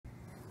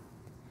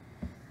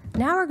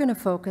Now we're going to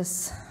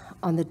focus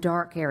on the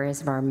dark areas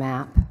of our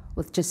map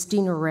with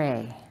Justina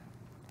Ray,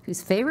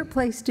 whose favorite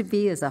place to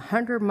be is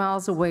 100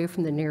 miles away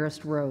from the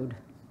nearest road.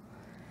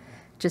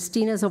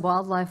 Justina is a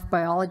wildlife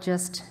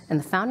biologist and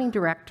the founding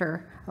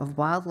director of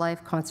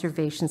Wildlife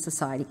Conservation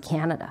Society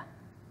Canada.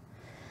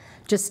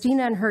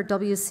 Justina and her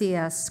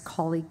WCS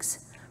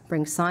colleagues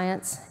bring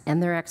science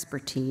and their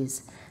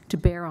expertise to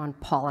bear on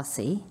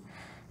policy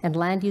and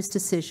land use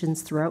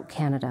decisions throughout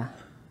Canada,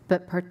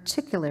 but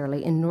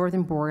particularly in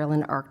northern boreal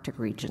and Arctic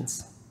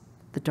regions,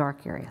 the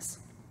dark areas.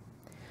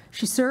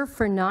 She served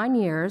for 9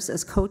 years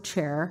as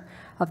co-chair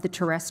of the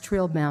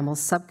Terrestrial Mammals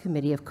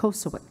Subcommittee of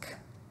COSAWIC,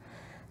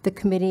 the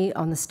Committee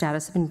on the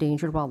Status of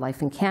Endangered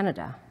Wildlife in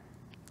Canada,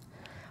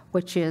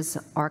 which is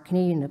our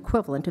Canadian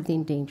equivalent of the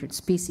Endangered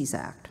Species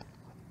Act.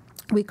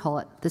 We call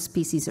it the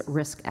Species at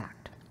Risk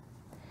Act.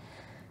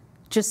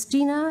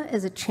 Justina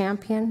is a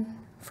champion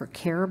for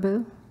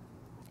caribou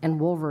and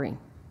wolverine.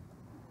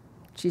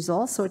 She's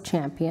also a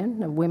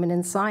champion of women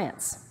in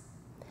science,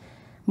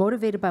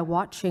 motivated by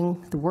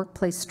watching the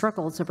workplace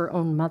struggles of her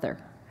own mother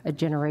a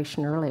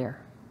generation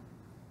earlier.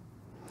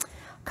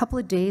 A couple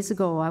of days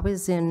ago, I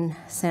was in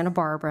Santa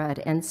Barbara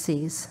at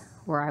NC's,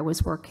 where I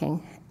was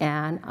working,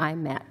 and I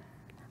met,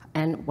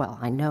 and well,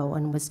 I know,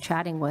 and was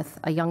chatting with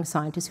a young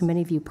scientist who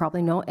many of you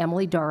probably know,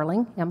 Emily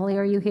Darling. Emily,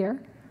 are you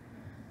here?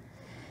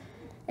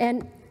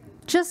 And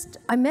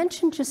I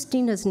mentioned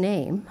Justina's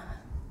name,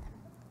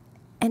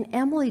 and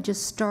Emily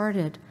just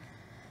started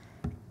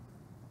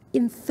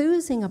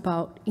enthusing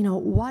about,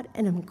 what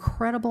an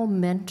incredible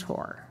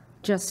mentor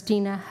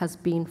Justina has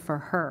been for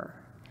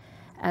her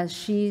as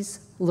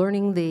she's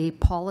learning the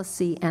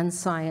policy and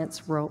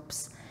science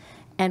ropes,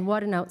 and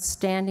what an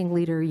outstanding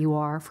leader you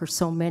are for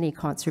so many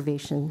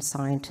conservation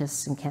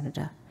scientists in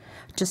Canada.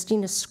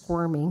 Justina's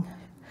squirming,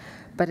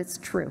 but it's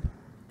true.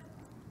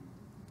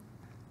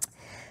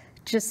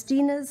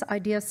 Justina's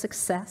idea of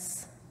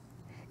success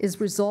is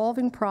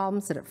resolving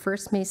problems that at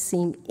first may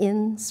seem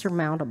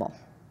insurmountable,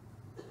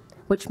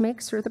 which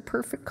makes her the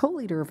perfect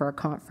co-leader of our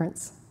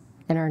conference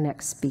and our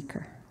next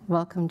speaker.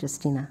 Welcome,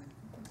 Justina.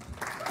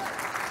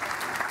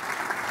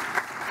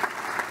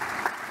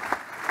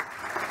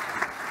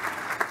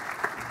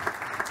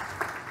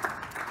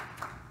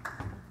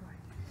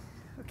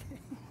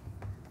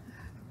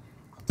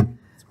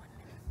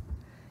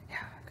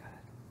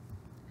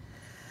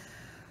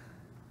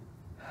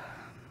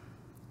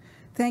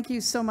 Thank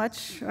you so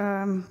much,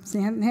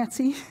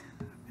 Nancy.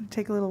 It'll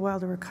take a little while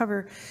to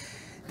recover.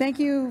 Thank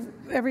you,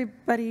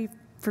 everybody,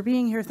 for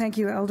being here. Thank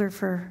you, Elder,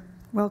 for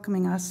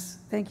welcoming us.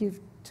 Thank you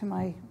to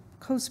my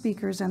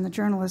co-speakers and the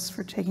journalists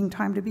for taking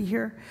time to be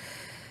here.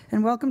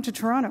 And welcome to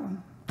Toronto.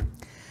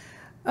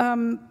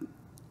 10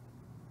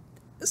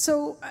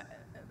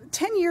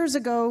 years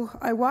ago,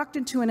 I walked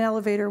into an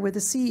elevator with the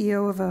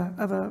CEO of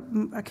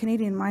a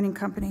Canadian mining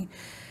company,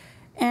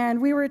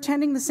 and we were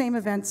attending the same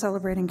event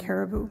celebrating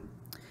caribou.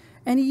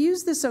 And he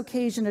used this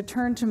occasion to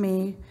turn to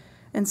me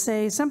and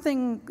say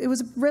something, it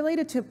was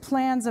related to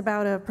plans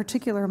about a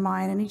particular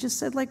mine, and he just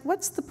said,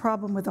 what's the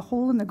problem with a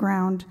hole in the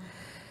ground?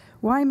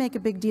 Why make a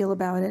big deal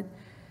about it?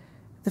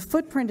 The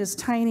footprint is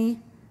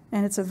tiny,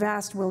 and it's a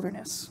vast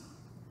wilderness.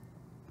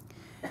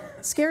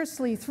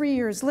 Scarcely 3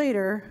 years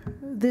later,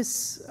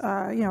 this,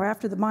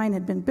 after the mine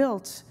had been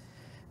built,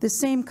 the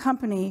same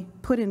company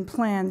put in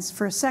plans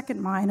for a second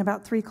mine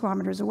about 3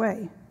 kilometers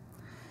away,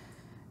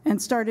 and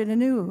started a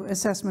new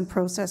assessment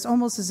process,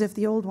 almost as if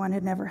the old one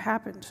had never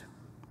happened.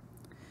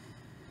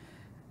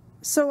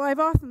 So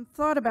I've often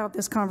thought about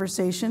this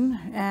conversation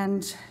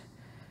and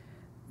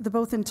the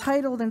both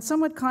entitled and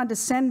somewhat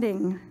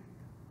condescending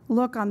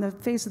look on the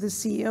face of the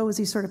CEO as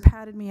he sort of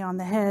patted me on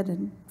the head,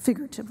 and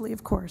figuratively,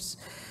 of course,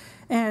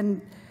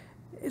 and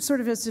it's sort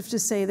of as if to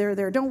say,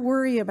 there, don't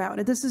worry about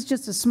it. This is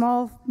just a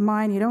small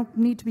mine. You don't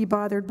need to be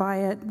bothered by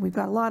it. We've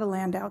got a lot of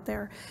land out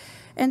there.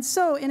 And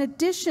so in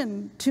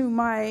addition to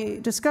my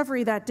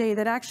discovery that day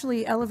that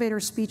actually elevator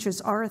speeches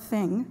are a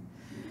thing,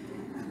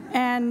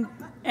 and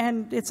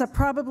it's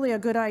probably a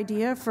good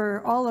idea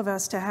for all of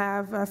us to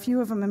have a few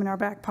of them in our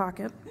back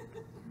pocket,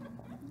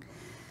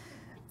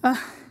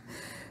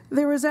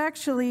 there was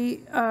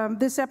actually,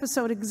 this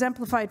episode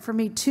exemplified for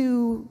me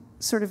 2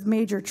 sort of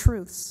major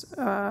truths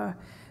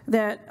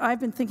that I've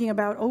been thinking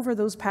about over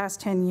those past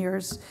 10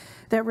 years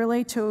that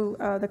relate to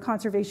the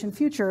conservation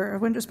future,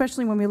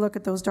 especially when we look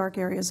at those dark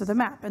areas of the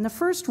map. And the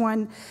first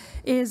one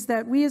is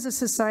that we as a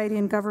society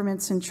and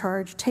governments in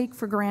charge take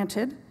for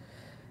granted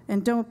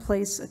and don't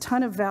place a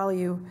ton of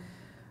value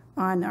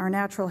on our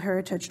natural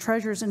heritage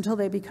treasures until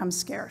they become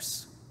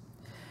scarce.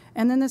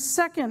 And then the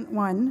second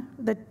one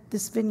that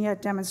this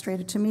vignette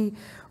demonstrated to me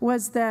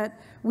was that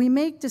we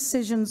make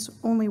decisions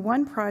only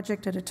one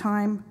project at a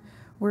time.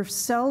 We're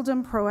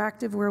seldom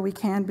proactive where we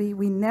can be.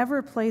 We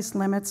never place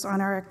limits on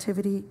our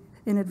activity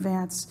in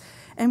advance.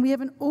 And we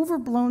have an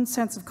overblown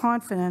sense of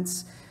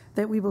confidence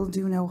that we will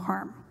do no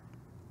harm.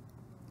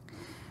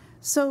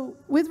 So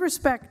with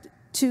respect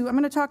I'm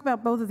going to talk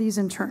about both of these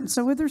in turn.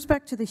 So with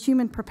respect to the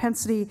human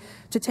propensity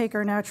to take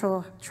our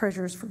natural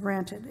treasures for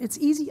granted, it's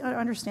easy to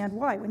understand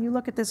why. When you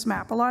look at this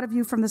map, a lot of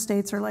you from the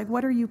States are like,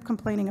 what are you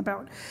complaining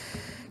about?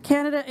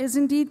 Canada is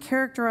indeed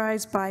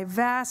characterized by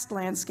vast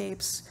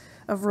landscapes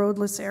of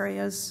roadless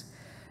areas,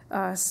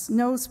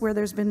 where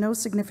there's been no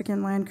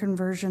significant land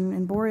conversion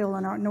in boreal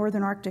and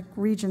northern Arctic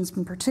regions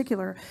in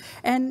particular.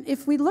 And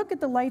if we look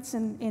at the lights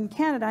in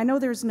Canada, I know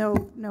there's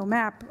no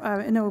map,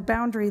 no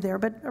boundary there,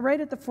 but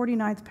right at the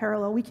 49th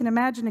parallel, we can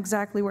imagine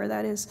exactly where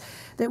that is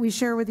that we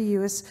share with the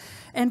US.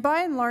 And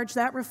by and large,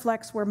 that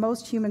reflects where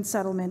most human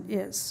settlement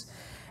is.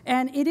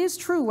 And it is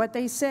true what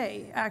they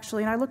say,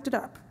 actually, and I looked it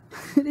up.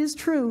 It is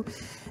true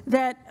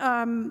that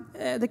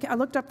I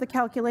looked up the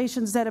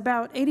calculations that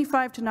about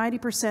 85 to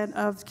 90%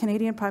 of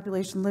Canadian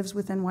population lives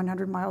within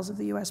 100 miles of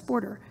the US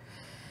border.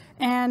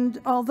 And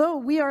although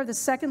we are the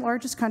second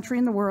largest country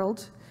in the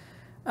world,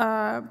 we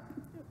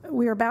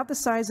are about the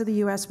size of the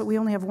US, but we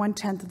only have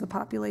 1/10 of the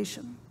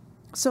population.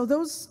 So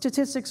those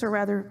statistics are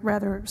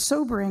rather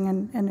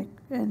sobering.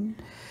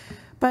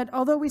 But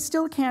although we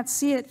still can't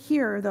see it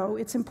here, though,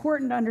 it's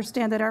important to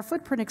understand that our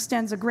footprint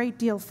extends a great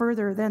deal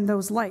further than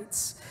those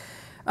lights.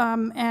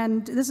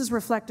 And this is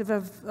reflective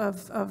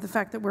of the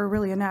fact that we're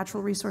really a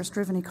natural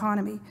resource-driven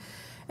economy.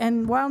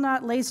 And while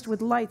not laced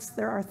with lights,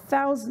 there are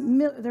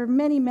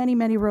many, many,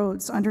 many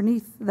roads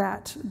underneath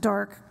that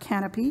dark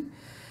canopy.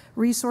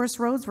 Resource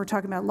roads, we're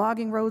talking about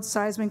logging roads,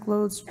 seismic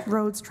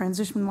roads,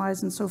 transition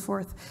lines, and so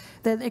forth,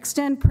 that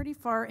extend pretty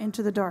far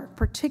into the dark,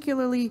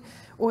 particularly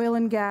oil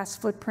and gas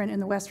footprint in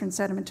the Western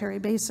Sedimentary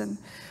Basin.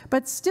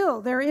 But still,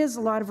 there is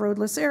a lot of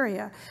roadless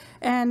area.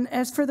 And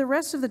as for the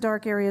rest of the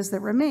dark areas that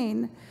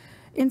remain,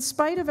 in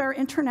spite of our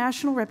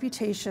international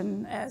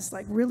reputation as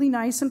like really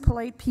nice and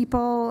polite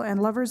people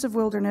and lovers of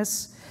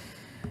wilderness,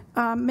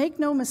 make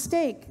no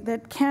mistake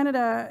that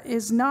Canada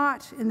is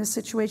not in this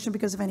situation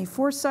because of any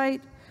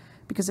foresight,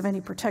 because of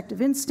any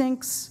protective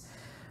instincts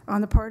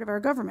on the part of our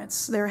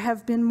governments. There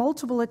have been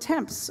multiple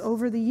attempts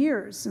over the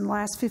years. In the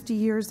last 50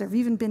 years, there have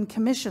even been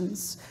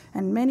commissions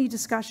and many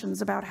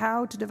discussions about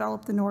how to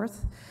develop the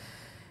North.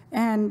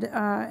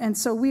 And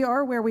so we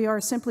are where we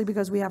are simply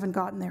because we haven't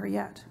gotten there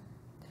yet.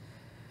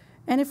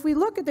 And if we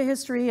look at the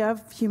history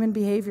of human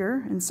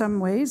behavior in some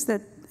ways,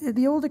 that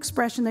the old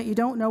expression that you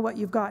don't know what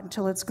you've got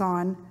until it's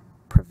gone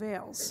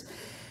prevails.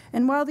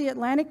 And while the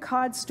Atlantic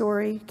cod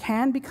story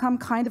can become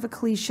kind of a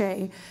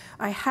cliche,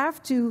 I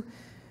have to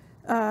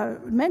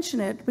mention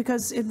it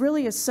because it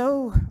really is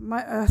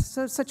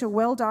such a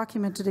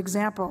well-documented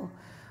example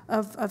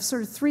of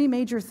sort of three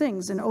major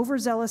things: an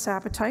overzealous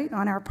appetite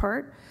on our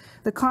part,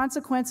 the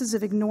consequences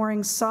of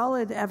ignoring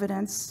solid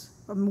evidence,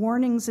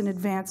 warnings in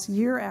advance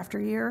year after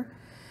year,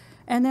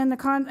 and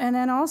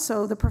then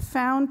also the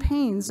profound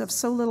pains of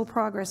so little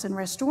progress in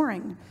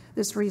restoring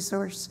this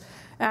resource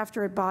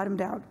after it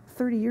bottomed out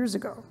 30 years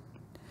ago.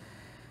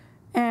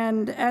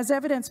 And as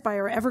evidenced by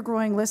our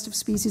ever-growing list of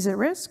species at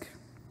risk,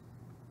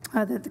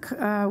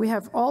 we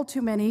have all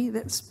too many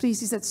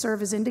species that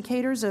serve as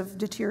indicators of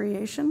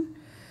deterioration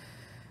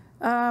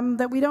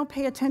that we don't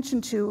pay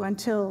attention to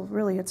until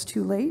really it's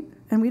too late.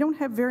 And we don't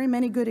have very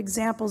many good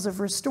examples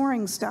of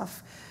restoring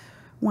stuff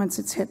once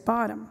it's hit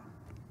bottom.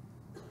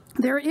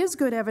 There is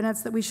good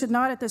evidence that we should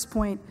not at this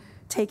point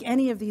take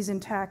any of these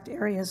intact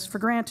areas for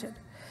granted.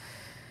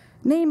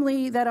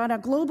 Namely, that on a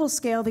global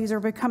scale, these are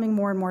becoming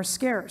more and more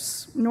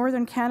scarce.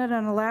 Northern Canada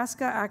and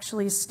Alaska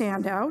actually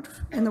stand out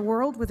in the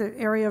world with an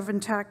area of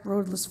intact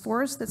roadless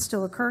forests that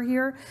still occur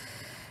here.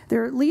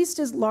 They're at least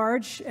as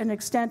large in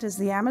extent as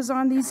the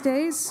Amazon these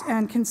days,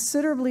 and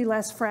considerably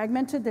less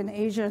fragmented than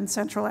Asia and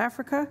Central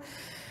Africa.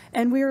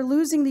 And we are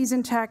losing these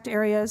intact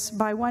areas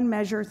by one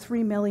measure,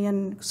 3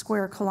 million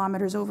square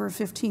kilometers over a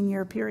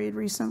 15-year period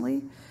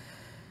recently.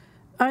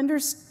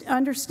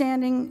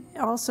 Understanding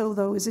also,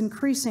 though, is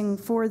increasing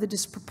for the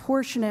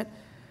disproportionate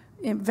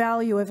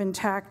value of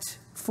intact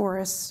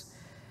forests,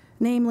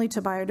 namely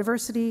to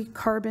biodiversity,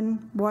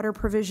 carbon, water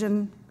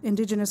provision,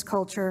 indigenous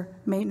culture,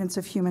 maintenance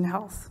of human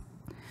health.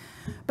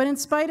 But in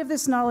spite of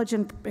this knowledge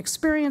and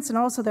experience, and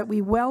also that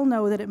we well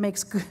know that it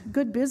makes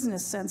good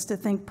business sense to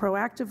think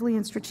proactively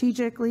and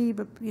strategically,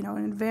 but in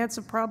advance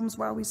of problems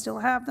while we still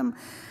have them,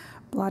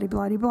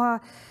 blah-de-blah-de-blah,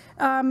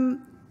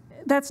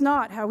 that's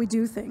not how we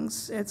do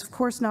things. It's, of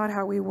course, not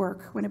how we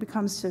work when it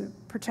comes to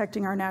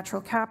protecting our natural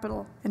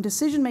capital. And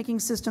decision-making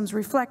systems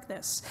reflect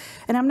this.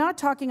 And I'm not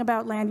talking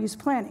about land use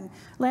planning.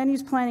 Land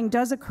use planning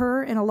does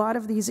occur in a lot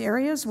of these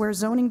areas where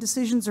zoning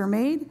decisions are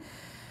made.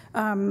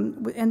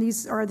 And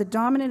these are the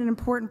dominant and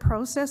important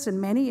process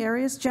in many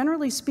areas.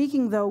 Generally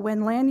speaking, though,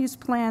 when land use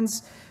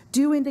plans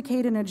do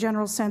indicate in a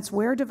general sense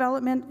where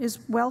development is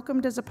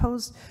welcomed as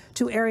opposed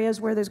to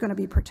areas where there's going to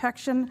be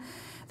protection,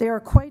 they are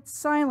quite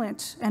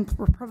silent and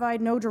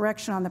provide no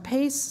direction on the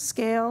pace,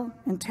 scale,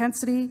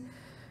 intensity,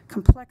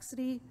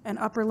 complexity, and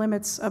upper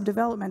limits of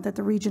development that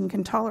the region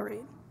can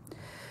tolerate.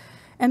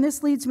 And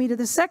this leads me to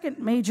the second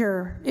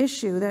major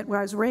issue that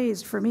was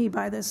raised for me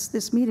by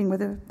this meeting with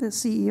the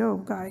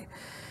CEO guy.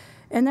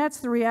 And that's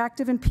the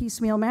reactive and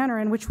piecemeal manner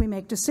in which we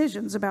make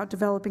decisions about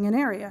developing an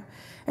area.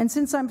 And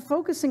since I'm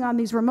focusing on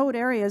these remote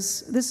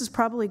areas, this is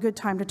probably a good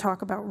time to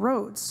talk about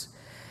roads.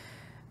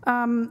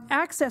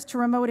 Access to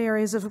remote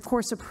areas is, of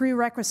course, a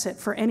prerequisite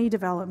for any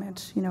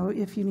development. You know,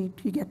 if you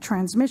get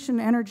transmission,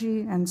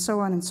 energy, and so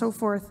on and so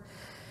forth.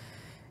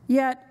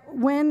 Yet,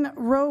 when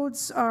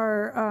roads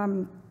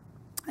are,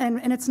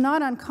 and it's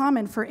not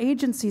uncommon for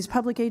agencies,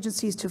 public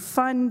agencies, to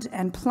fund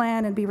and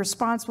plan and be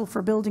responsible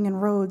for building in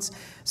roads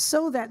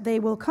so that they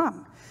will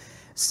come,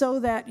 so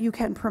that you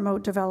can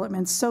promote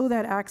development, so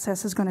that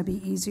access is going to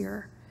be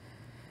easier.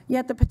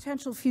 Yet the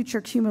potential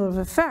future cumulative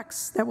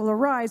effects that will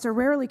arise are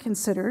rarely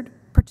considered,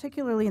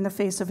 particularly in the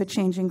face of a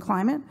changing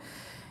climate,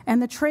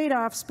 and the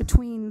trade-offs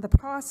between the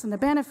costs and the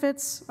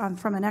benefits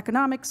from an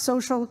economic,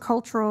 social,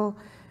 cultural,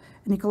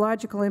 and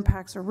ecological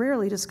impacts are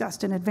rarely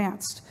discussed in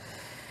advance.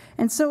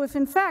 And so if,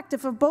 in fact,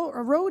 if a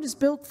road is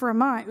built for a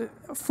mine,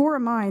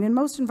 in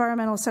most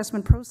environmental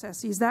assessment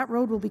processes, that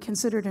road will be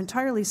considered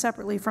entirely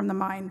separately from the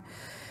mine.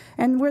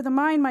 And where the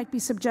mine might be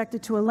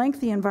subjected to a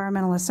lengthy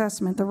environmental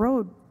assessment, the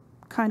road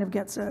kind of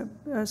gets a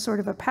sort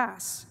of a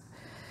pass.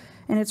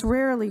 And it's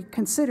rarely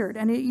considered.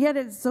 And yet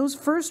it's those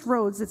first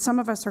roads that some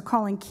of us are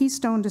calling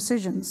keystone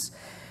decisions.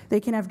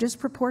 They can have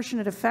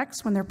disproportionate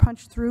effects when they're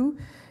punched through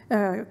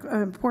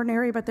an important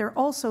area, but they're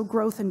also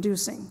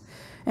growth-inducing.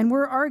 And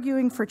we're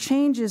arguing for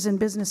changes in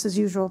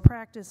business-as-usual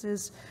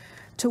practices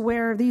to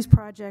where these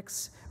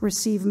projects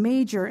receive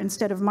major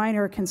instead of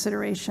minor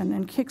consideration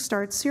and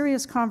kickstart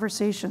serious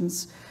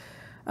conversations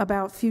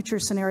about future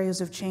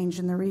scenarios of change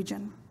in the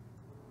region.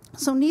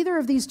 So neither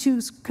of these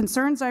two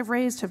concerns I've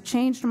raised have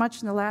changed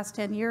much in the last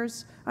 10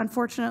 years,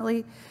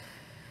 unfortunately,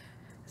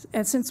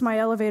 and since my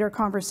elevator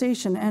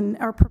conversation. And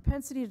our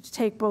propensity to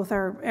take both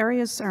our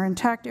areas, our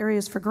intact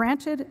areas, for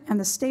granted and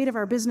the state of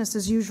our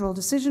business-as-usual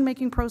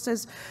decision-making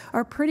process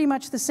are pretty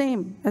much the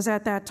same as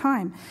at that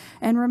time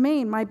and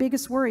remain my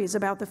biggest worries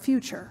about the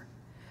future.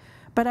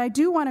 But I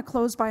do want to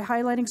close by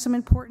highlighting some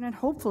important and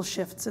hopeful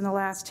shifts in the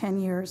last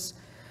 10 years.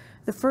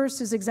 The first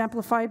is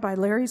exemplified by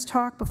Larry's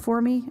talk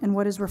before me and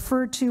what is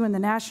referred to in the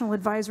National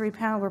Advisory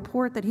Panel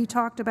report that he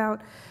talked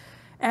about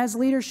as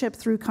leadership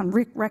through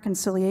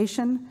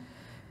reconciliation.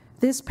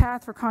 This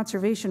path for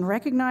conservation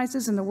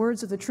recognizes, in the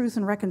words of the Truth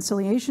and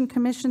Reconciliation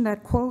Commission,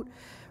 that, quote,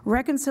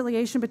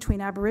 reconciliation between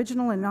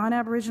Aboriginal and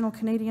non-Aboriginal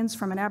Canadians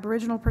from an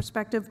Aboriginal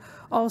perspective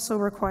also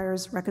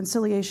requires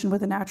reconciliation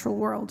with the natural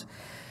world.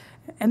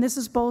 And this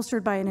is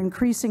bolstered by an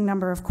increasing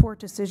number of court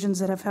decisions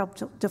that have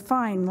helped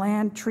define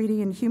land,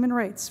 treaty, and human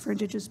rights for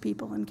Indigenous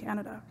people in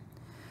Canada.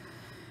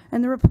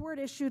 And the report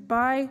issued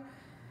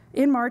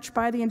in March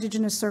by the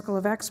Indigenous Circle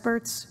of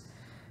Experts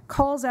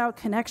calls out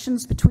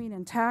connections between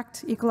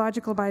intact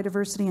ecological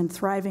biodiversity and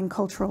thriving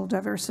cultural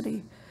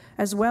diversity,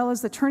 as well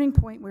as the turning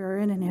point we are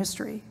in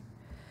history.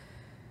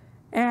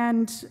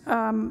 And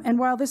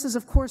while this is,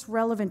 of course,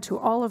 relevant to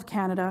all of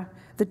Canada,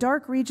 the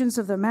dark regions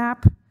of the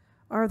map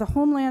are the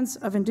homelands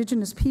of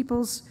Indigenous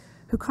peoples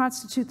who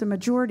constitute the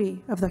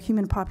majority of the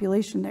human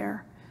population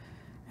there.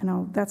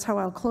 And that's how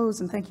I'll close,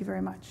 and thank you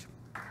very much.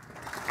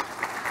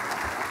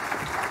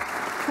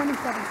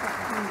 27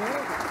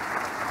 seconds.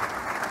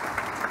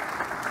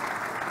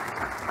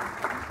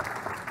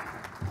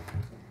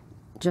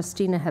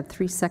 Justina had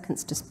 3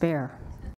 seconds to spare.